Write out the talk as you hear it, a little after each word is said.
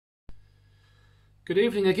Good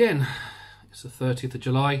evening again. It's the 30th of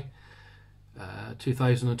July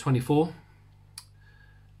 2024.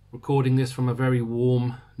 Recording this from a very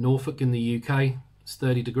warm Norfolk in the UK. It's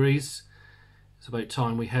 30 degrees. It's about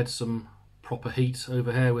time we had some proper heat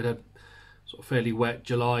over here. We'd had sort of fairly wet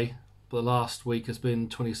July, but the last week has been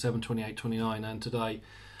 27, 28, 29, and today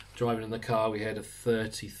driving in the car we had a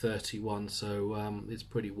 30, 31, so it's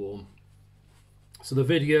pretty warm. So the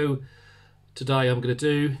video today I'm going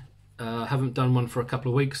to do, haven't done one for a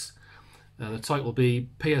couple of weeks. The title will be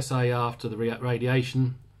PSA after the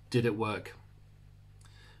radiation, did it work?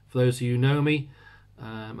 For those of you who know me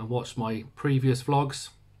and watched my previous vlogs,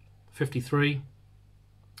 53,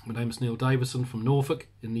 my name is Neil Davison from Norfolk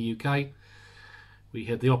in the UK. We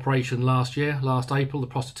had the operation last April, the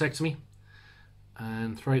prostatectomy,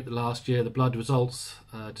 and throughout the last year the blood results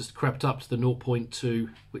just crept up to the 0.2,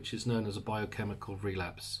 which is known as a biochemical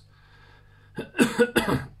relapse.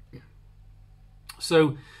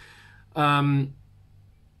 So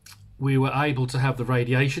we were able to have the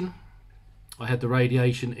radiation. I had the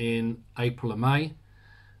radiation in April and May.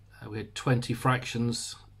 We had 20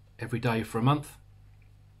 fractions every day for a month.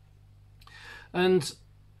 And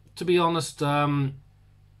to be honest, I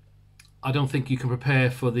don't think you can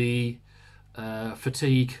prepare for the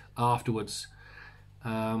fatigue afterwards.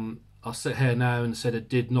 I'll sit here now and said it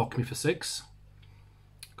did knock me for 6.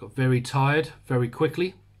 Got very tired very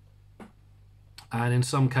quickly. And in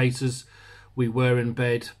some cases, we were in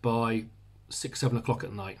bed by 6, 7 o'clock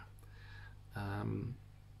at night.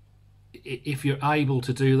 If you're able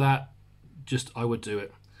to do that, I would do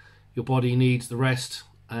it. Your body needs the rest,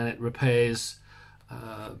 and it repairs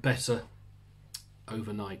better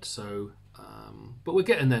overnight. So, but we're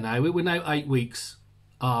getting there now. We're now 8 weeks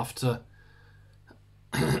after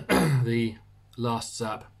the last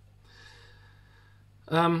zap.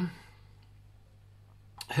 Here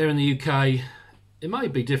in the UK, it may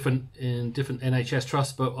be different in different NHS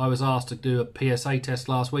trusts, but I was asked to do a PSA test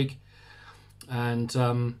last week and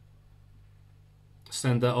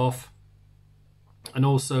send that off. And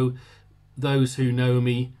also, those who know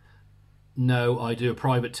me know I do a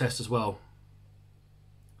private test as well.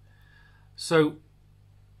 So,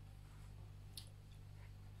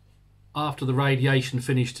 after the radiation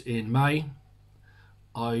finished in May,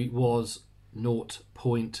 I was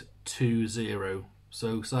 0.20,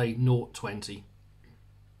 so say 0.20.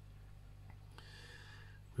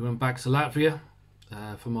 We went back to Latvia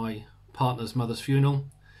for my partner's mother's funeral,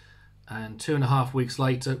 and 2.5 weeks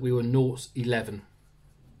later we were 0.11,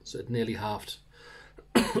 so it nearly halved.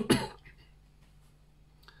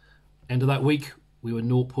 End of that week we were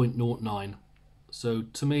 0.09, so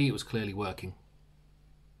to me it was clearly working.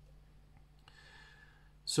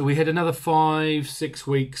 So we had another 5-6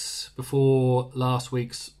 weeks before last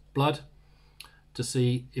week's blood to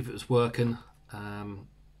see if it was working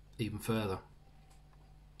even further.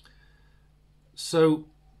 So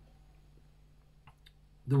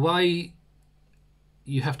the way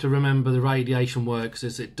you have to remember the radiation works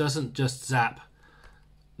is it doesn't just zap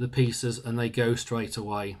the pieces and they go straight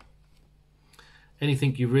away.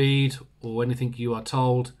 Anything you read or anything you are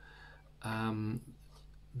told,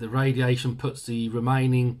 the radiation puts the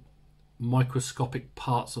remaining microscopic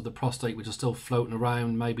parts of the prostate which are still floating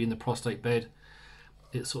around, maybe in the prostate bed.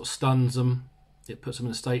 It sort of stuns them, it puts them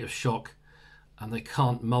in a state of shock, and they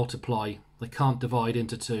can't multiply, they can't divide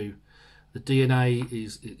into two. The DNA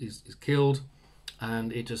is killed,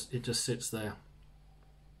 and it just sits there.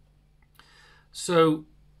 So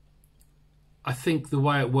I think the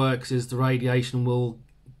way it works is the radiation will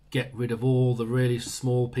get rid of all the really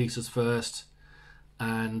small pieces first,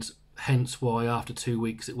 and hence why after 2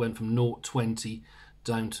 weeks it went from 0.20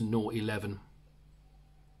 down to 0.11.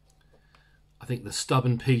 I think the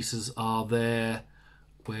stubborn pieces are there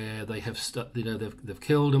where they have they've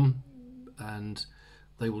killed them, and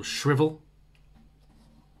they will shrivel,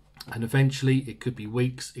 and eventually it could be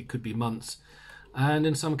weeks, it could be months, and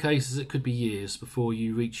in some cases it could be years before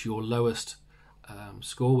you reach your lowest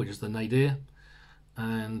score, which is the nadir,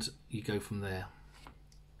 and you go from there.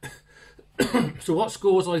 So what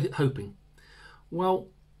scores are I hoping? Well,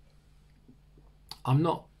 I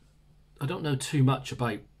don't know too much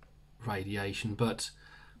about radiation, but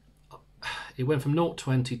it went from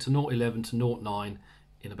 0.20 to 0.11 to 0.9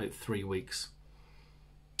 in about 3 weeks.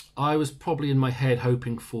 I was probably in my head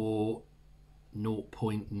hoping for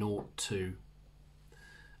 0.02, and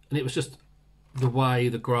it was just the way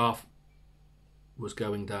the graph was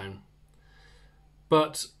going down.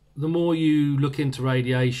 But the more you look into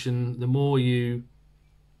radiation, the more you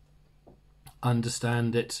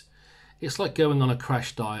understand it. It's like going on a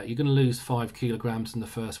crash diet. You're going to lose 5 kilograms in the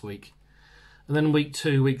first week. And then week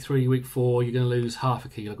 2, week 3, week 4, you're going to lose half a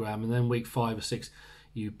kilogram, and then week 5 or 6,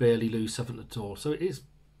 you barely lose something at all. So it is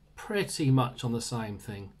pretty much on the same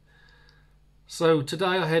thing. So today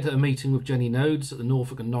I had a meeting with Jenny Nodes at the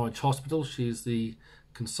Norfolk and Norwich Hospital. She's the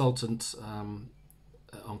consultant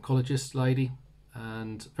oncologist lady,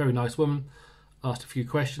 and very nice woman. Asked a few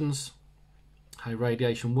questions, how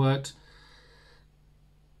radiation worked.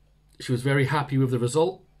 She was very happy with the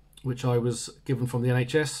result, which I was given from the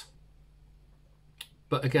NHS.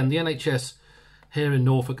 But again, the NHS here in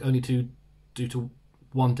Norfolk only due to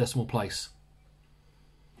 1 decimal place.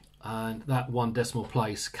 And that 1 decimal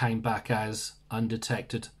place came back as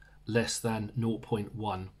undetected, less than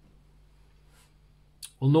 0.1.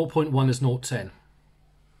 Well, 0.1 is 0.10.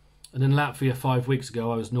 And in Latvia 5 weeks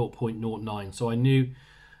ago, I was 0.09. So I knew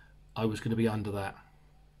I was going to be under that.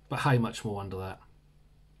 But how much more under that?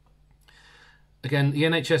 Again, the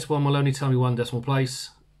NHS one will only tell me 1 decimal place.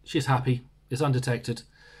 She's happy. It's undetected.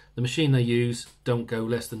 The machine they use don't go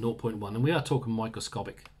less than 0.1. And we are talking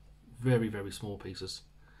microscopic. Very, very small pieces.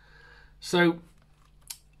 So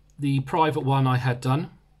the private one I had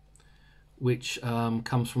done, which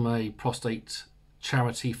comes from a prostate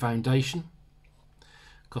charity foundation,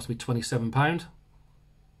 cost me £27.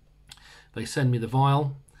 They send me the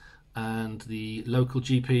vial, and the local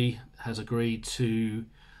GP has agreed to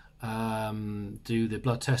do the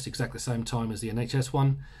blood test exactly the same time as the NHS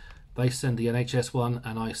one. They send the NHS one,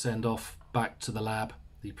 and I send off back to the lab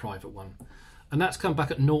the private one, and that's come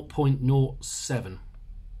back at 0.07.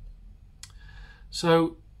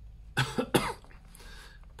 So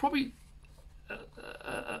probably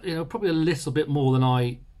probably a little bit more than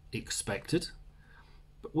I expected,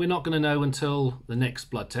 but we're not going to know until the next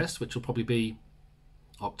blood test, which will probably be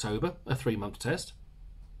October, a 3-month test.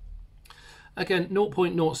 Again,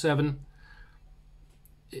 0.07.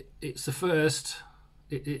 It's the first.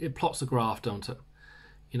 It plots a graph, don't it?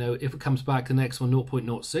 You know, if it comes back the next one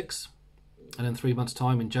 0.06, and in 3 months'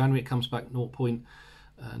 time in January it comes back 0.05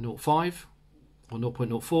 or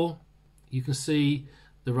 0.04, you can see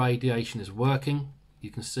the radiation is working.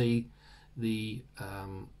 You can see the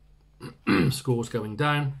scores going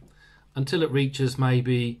down until it reaches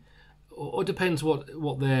maybe, or depends what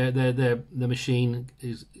the machine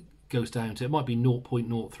goes down to. It might be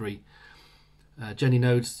 0.03. Jenny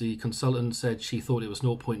Nodes, the consultant, said she thought it was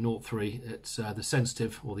 0.03. It's the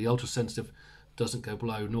sensitive or the ultra sensitive doesn't go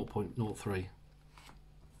below 0.03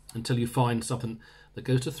 until you find something that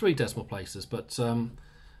goes to 3 decimal places. But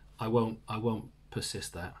I won't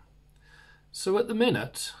persist that. So at the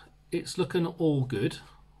minute, it's looking all good.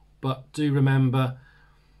 But do remember,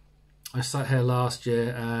 I sat here last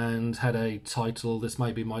year and had a title. This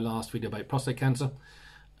may be my last video about prostate cancer,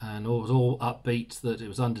 and it was all upbeat that it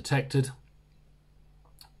was undetected.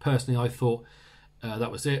 Personally, I thought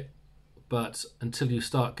that was it, but until you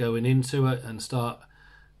start going into it and start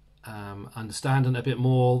understanding a bit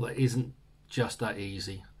more, that isn't just that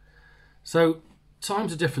easy. So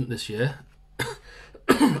times are different this year.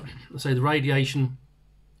 Say the radiation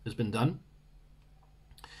has been done.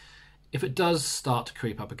 If it does start to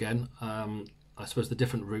creep up again, I suppose the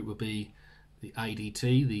different route would be the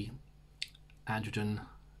ADT, the androgen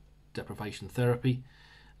deprivation therapy.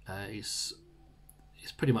 It's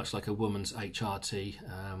pretty much like a woman's HRT.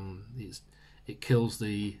 It kills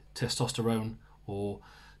the testosterone, or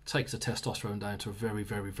takes the testosterone down to a very,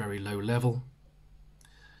 very, very low level,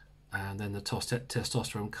 and then the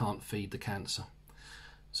testosterone can't feed the cancer.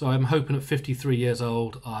 So I'm hoping at 53 years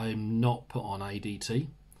old I'm not put on ADT.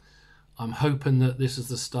 I'm hoping that this is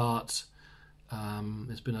the start.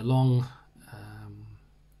 It's been a long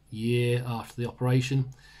year after the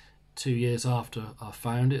operation, 2 years after I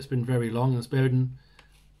found it. It's been very long, and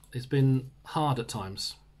it's been hard at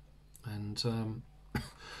times, and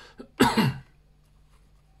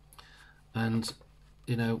and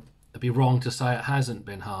you know, it'd be wrong to say it hasn't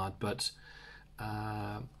been hard, but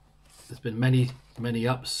there's been many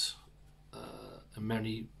ups and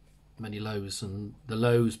many lows, and the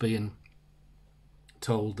lows being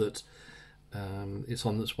told that it's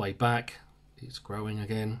on its way back, it's growing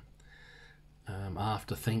again,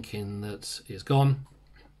 after thinking that it's gone.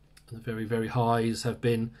 And the very, very highs have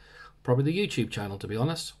been probably the YouTube channel, to be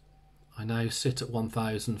honest. I now sit at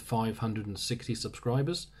 1,560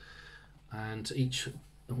 subscribers, and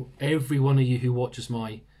every one of you who watches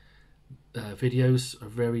my videos are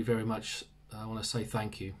very, very much, I want to say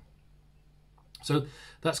thank you. So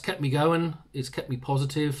that's kept me going, it's kept me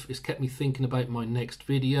positive, it's kept me thinking about my next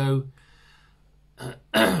video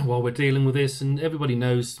while we're dealing with this. And everybody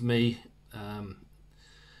knows me,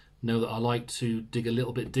 know that I like to dig a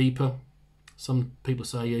little bit deeper. Some people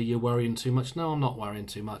say, yeah, you're worrying too much. No, I'm not worrying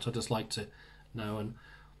too much. I just like to No, and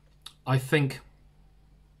I think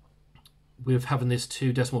with having this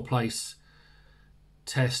 2 decimal place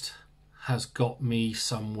test has got me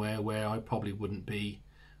somewhere where I probably wouldn't be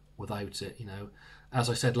without it. You know, as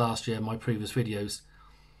I said last year in my previous videos,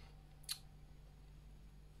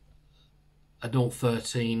 a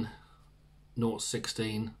 0.13,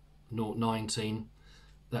 0.16, 0.19,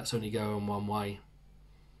 that's only going one way.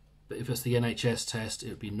 But if it's the NHS test, it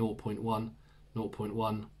would be 0.1, 0.1,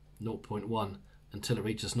 0.1 until it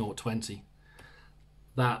reaches 0.20.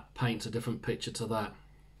 That paints a different picture to that.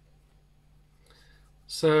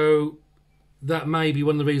 So that may be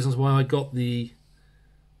one of the reasons why I got the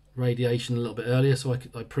radiation a little bit earlier, so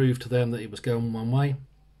I proved to them that it was going one way.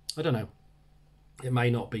 I don't know. It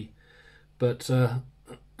may not be. But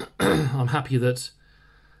I'm happy that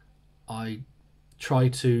I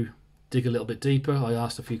tried to dig a little bit deeper. I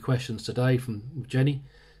asked a few questions today from Jenny.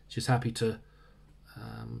 She's happy to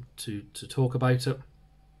talk about it.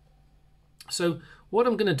 So what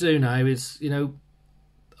I'm going to do now is, you know,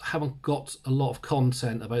 I haven't got a lot of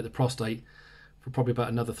content about the prostate for probably about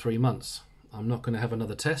another 3 months. I'm not going to have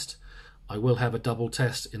another test. I will have a double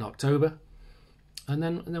test in October, and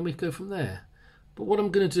then we go from there. But what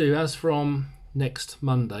I'm going to do, as from next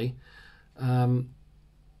Monday, I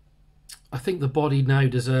think the body now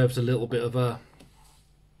deserves a little bit of a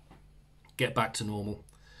get back to normal.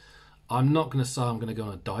 I'm not going to say I'm going to go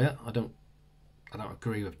on a diet. I don't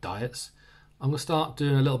agree with diets. I'm going to start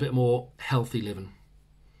doing a little bit more healthy living.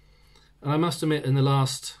 And I must admit, in the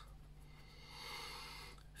last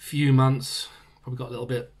few months, probably got a little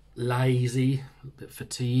bit lazy, a little bit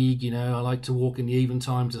fatigued. You know, I like to walk in the even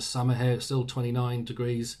times of summer here. It's still 29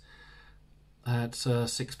 degrees at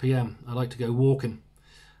 6 p.m. I like to go walking.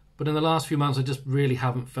 But in the last few months, I just really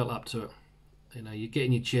haven't felt up to it. You know, you get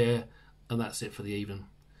in your chair and that's it for the evening.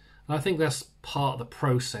 And I think that's part of the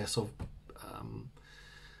process of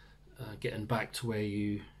getting back to where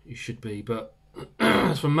you should be. But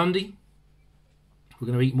as for Monday, we're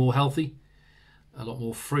going to eat more healthy, a lot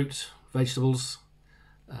more fruit, vegetables,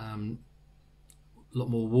 a lot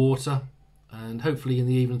more water, and hopefully in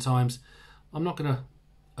the evening times, I'm not going to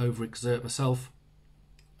overexert myself.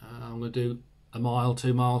 I'm going to do a mile,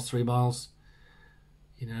 2 miles, 3 miles.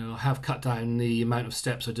 You know, I have cut down the amount of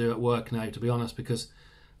steps I do at work now, to be honest, because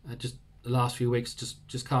just the last few weeks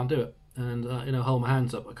just can't do it. And you know, hold my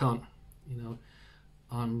hands up, I can't. You know,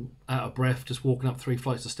 I'm out of breath just walking up 3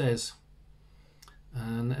 flights of stairs,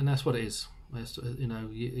 and that's what it is. You know,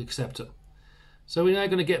 you accept it. So we're now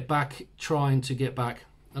going to get back, trying to get back,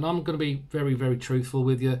 and I'm going to be very, very truthful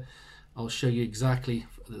with you. I'll show you exactly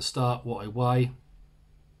at the start what I weigh.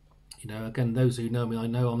 You know, again, those who know me, I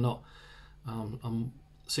know I'm not. I'm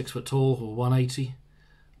 6 foot tall, or 180,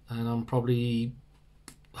 and I'm probably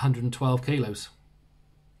 112 kilos.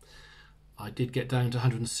 I did get down to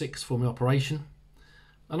 106 for my operation,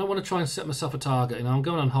 and I want to try and set myself a target. And I'm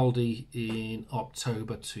going on holiday in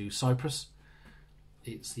October to Cyprus.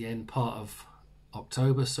 It's the end part of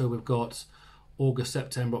October, so we've got August,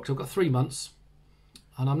 September, October. I've got 3 months,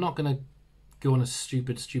 and I'm not going to go on a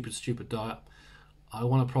stupid diet. I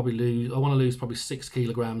want to lose probably 6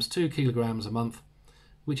 kilograms, 2 kilograms a month,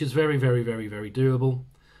 which is very, very, very, very doable.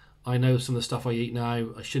 I know some of the stuff I eat now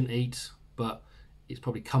I shouldn't eat, but it's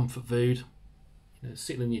probably comfort food. You know,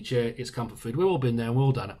 sitting in your chair, it's comfort food. We've all been there and we've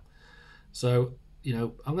all done it. So, you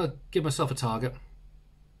know, I'm going to give myself a target.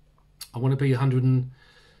 I want to be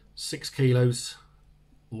 106 kilos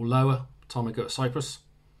or lower by the time I go to Cyprus.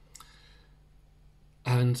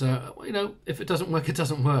 And, you know, if it doesn't work, it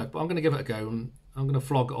doesn't work. But I'm going to give it a go. And I'm going to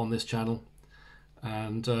vlog it on this channel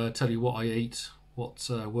and tell you what I eat, what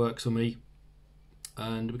works for me.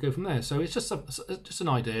 And we go from there. So it's just an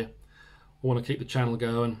idea. I want to keep the channel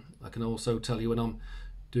going. I can also tell you when I'm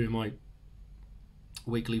doing my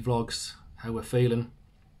weekly vlogs how we're feeling,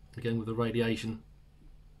 again with the radiation.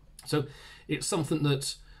 So it's something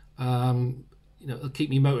that you know, it'll keep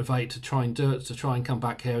me motivated to try and do it, to try and come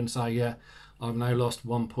back here and say, yeah, I've now lost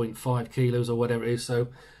 1.5 kilos or whatever it is. So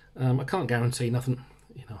I can't guarantee nothing,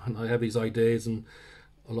 you know, and I have these ideas and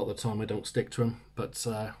a lot of the time I don't stick to them, but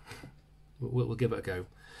we'll give it a go.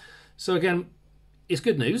 So again, it's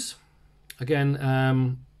good news. Again,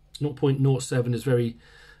 0.07 is very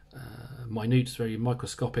minute, it's very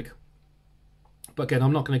microscopic. But again,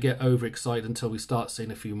 I'm not going to get overexcited until we start seeing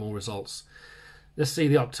a few more results. Let's see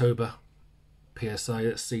the October PSA,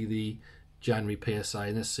 let's see the January PSA,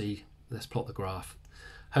 and let's plot the graph.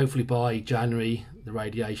 Hopefully by January, the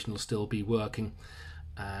radiation will still be working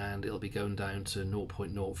and it'll be going down to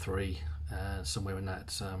 0.03, somewhere in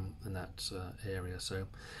that area. So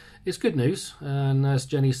it's good news, and as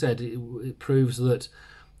Jenny said, it proves that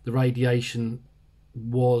the radiation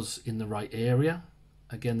was in the right area.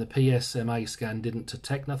 Again, the PSMA scan didn't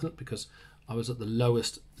detect nothing because I was at the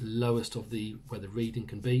lowest of the where the reading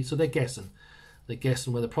can be. So they're guessing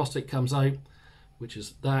where the prostate comes out, which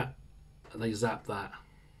is that, and they zap that.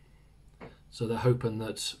 So they're hoping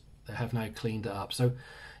that they have now cleaned it up. So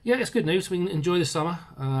yeah, it's good news. We can enjoy the summer.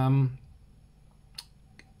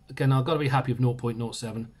 Again, I've got to be happy with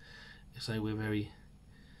 0.07. So we're very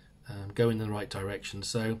going in the right direction.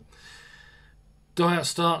 So diet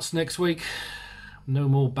starts next week. No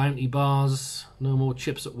more Bounty bars, no more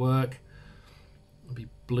chips at work. It'll be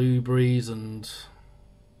blueberries and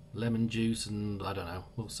lemon juice, and I don't know,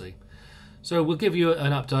 we'll see. So we'll give you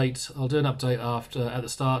an update. I'll do an update at the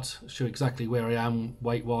start, show exactly where I am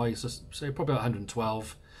weight wise, so probably about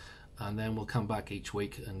 112, and then we'll come back each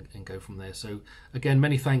week and go from there. So again,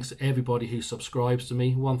 many thanks to everybody who subscribes to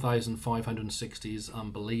me. 1,560 is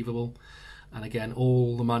unbelievable. And again,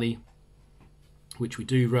 all the money which we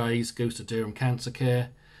do raise goes to Durham Cancer Care.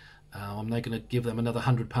 I'm now going to give them another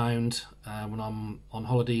 £100 when I'm on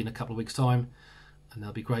holiday in a couple of weeks' time, and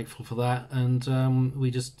they'll be grateful for that. And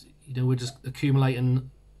we're just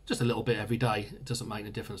accumulating just a little bit every day. It doesn't make any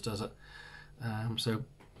difference, does it? So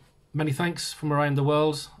many thanks from around the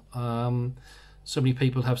world. So many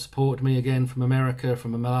people have supported me again, from America,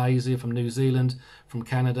 from Malaysia, from New Zealand, from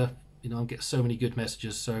Canada. I get so many good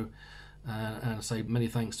messages. So and I say many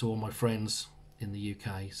thanks to all my friends in the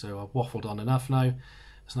UK. So I've waffled on enough now.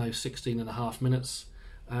 It's now 16.5 minutes,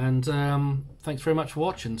 and thanks very much for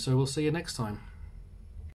watching. So we'll see you next time.